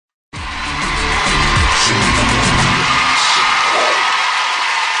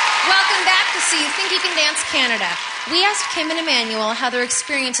So you think you can dance Canada. We asked Kim and Emanuel how their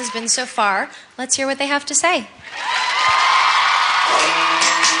experience has been so far. Let's hear what they have to say.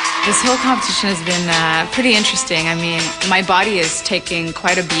 This whole competition has been pretty interesting. I mean, my body is taking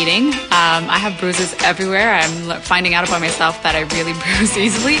quite a beating. I have bruises everywhere. I'm finding out about myself that I really bruise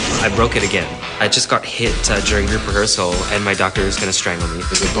easily. I broke it again. I just got hit during group rehearsal, and my doctor was going to strangle me.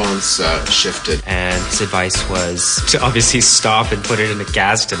 The bones shifted. And his advice was to obviously stop and put it in a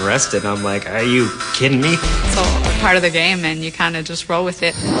cast and rest it. And I'm like, are you kidding me? It's all a part of the game, and you kind of just roll with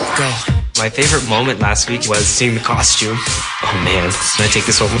it. Go. My favorite moment last week was seeing the costume. Oh man, can I take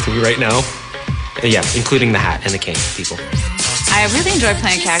this home with me right now? Yeah, including the hat and the cane, people. I really enjoy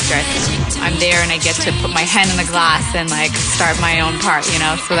playing a character. I'm there and I get to put my hand in the glass and like start my own part, you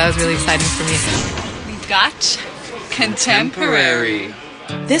know, so that was really exciting for me. We've got Contemporary.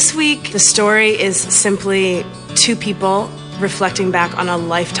 This week, the story is simply two people reflecting back on a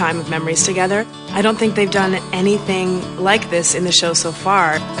lifetime of memories together. I don't think they've done anything like this in the show so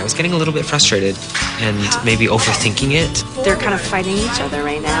far. I was getting a little bit frustrated and maybe overthinking it. They're kind of fighting each other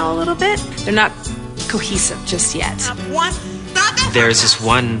right now a little bit. They're not cohesive just yet. There's this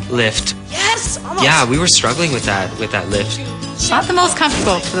one lift. Yes! Almost. Yeah, we were struggling with that lift. It's not the most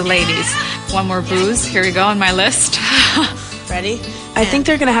comfortable for the ladies. One more bruise. Here we go on my list. Ready? I think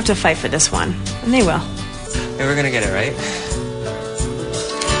they're going to have to fight for this one, and they will. Maybe we're going to get it, right?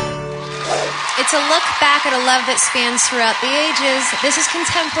 It's a look back at a love that spans throughout the ages. This is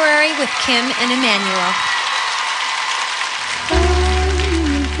Contemporary with Kim and Emanuel.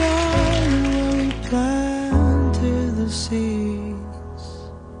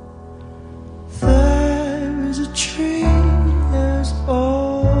 There is a tree as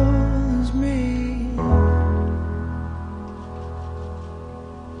old as me.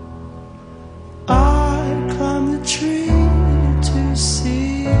 I climbed the tree to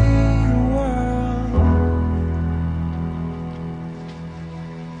see the world.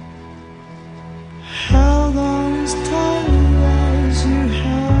 Held on as tight as you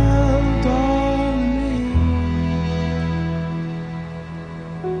held on me.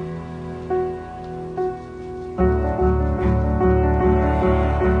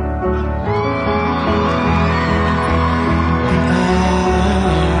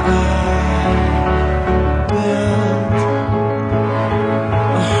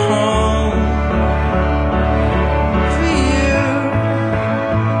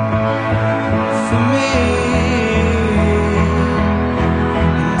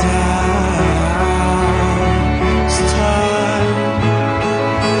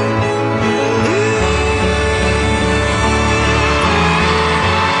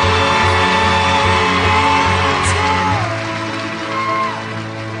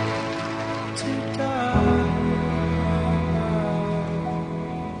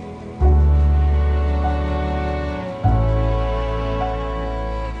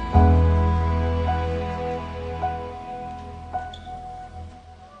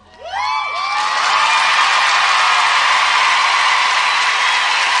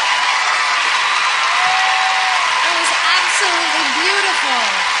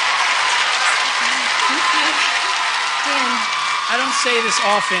 I don't say this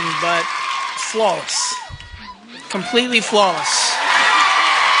often, but flawless. Completely flawless.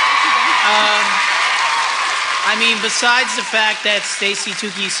 I mean, besides the fact that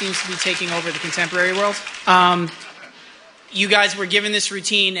SYTYCDC seems to be taking over the contemporary world, you guys were given this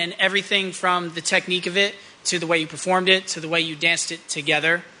routine, and everything from the technique of it to the way you performed it to the way you danced it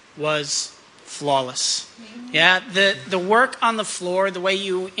together was flawless. Yeah, the work on the floor, the way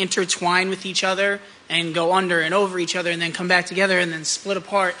you intertwine with each other and go under and over each other and then come back together and then split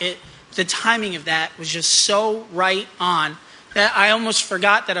apart, the timing of that was just so right on that I almost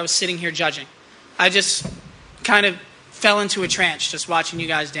forgot that I was sitting here judging. I just kind of fell into a trance just watching you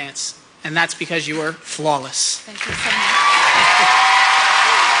guys dance. And that's because you were flawless. Thank you so much.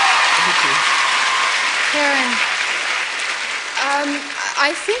 Karen.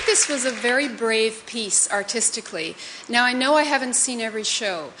 I think this was a very brave piece artistically. Now, I know I haven't seen every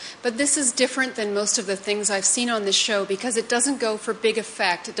show, but this is different than most of the things I've seen on this show because it doesn't go for big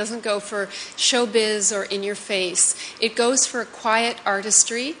effect. It doesn't go for showbiz or in your face. It goes for quiet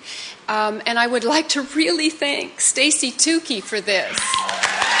artistry. And I would like to really thank SYTYCDC for this.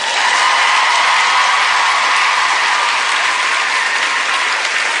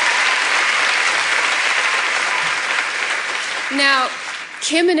 Now,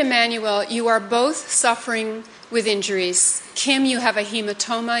 Kim and Emanuel, you are both suffering with injuries. Kim, you have a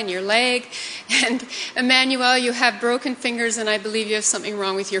hematoma in your leg, and Emanuel, you have broken fingers, and I believe you have something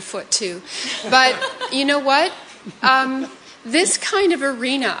wrong with your foot too. But you know what? This kind of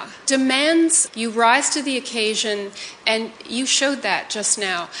arena demands you rise to the occasion, and you showed that just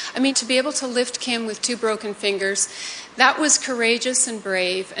now. I mean, to be able to lift Kim with 2 broken fingers, that was courageous and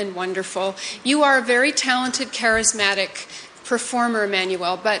brave and wonderful. You are a very talented, charismatic performer,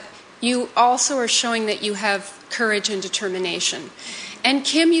 Emanuel, but you also are showing that you have courage and determination. And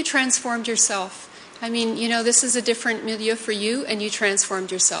Kim, you transformed yourself. I mean, you know, this is a different milieu for you, and you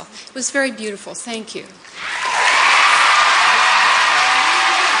transformed yourself. It was very beautiful. Thank you.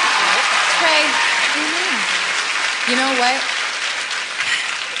 You know what?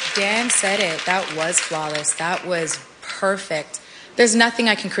 Dan said it. That was flawless. That was perfect. There's nothing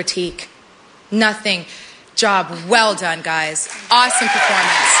I can critique. Nothing. Job well done, guys. Awesome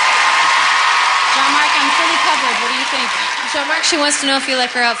performance. Jean-Marc, I'm fully covered. What do you think? Jean-Marc, she wants to know if you like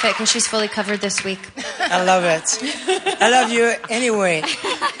her outfit because she's fully covered this week. I love it. I love you anyway.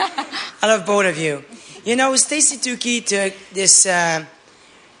 I love both of you. You know, SYTYCDC took this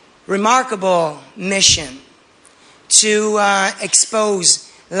remarkable mission to expose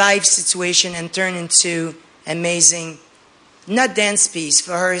life situation and turn into amazing, not dance piece,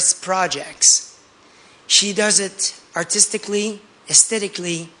 for her projects. She does it artistically,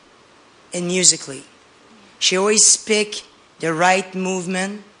 aesthetically, and musically. She always pick the right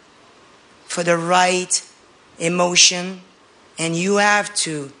movement for the right emotion, and you have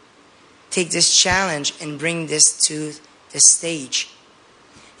to take this challenge and bring this to the stage.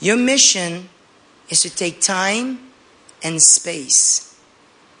 Your mission is to take time and space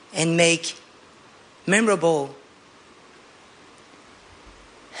and make memorable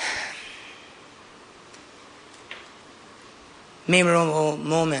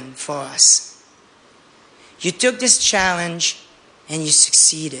moment for us. You took this challenge and you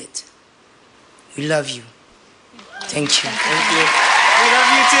succeeded. We love you. Thank you. Thank you. We love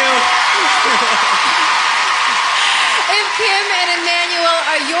you too. If Kim and Emanuel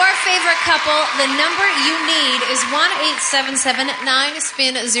are your favorite couple, the number you need is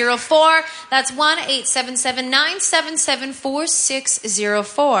 1-877-9-SPIN-04. That's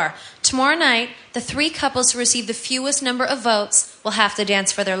 1-877-977-4604. Tomorrow night, the 3 couples who receive the fewest number of votes will have to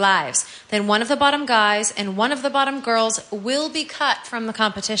dance for their lives. Then one of the bottom guys and one of the bottom girls will be cut from the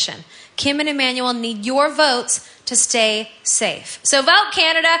competition. Kim and Emanuel need your votes to stay safe. So vote,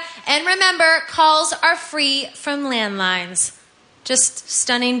 Canada, and remember, calls are free from landlines. Just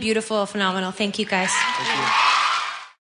stunning, beautiful, phenomenal. Thank you, guys. Thank you.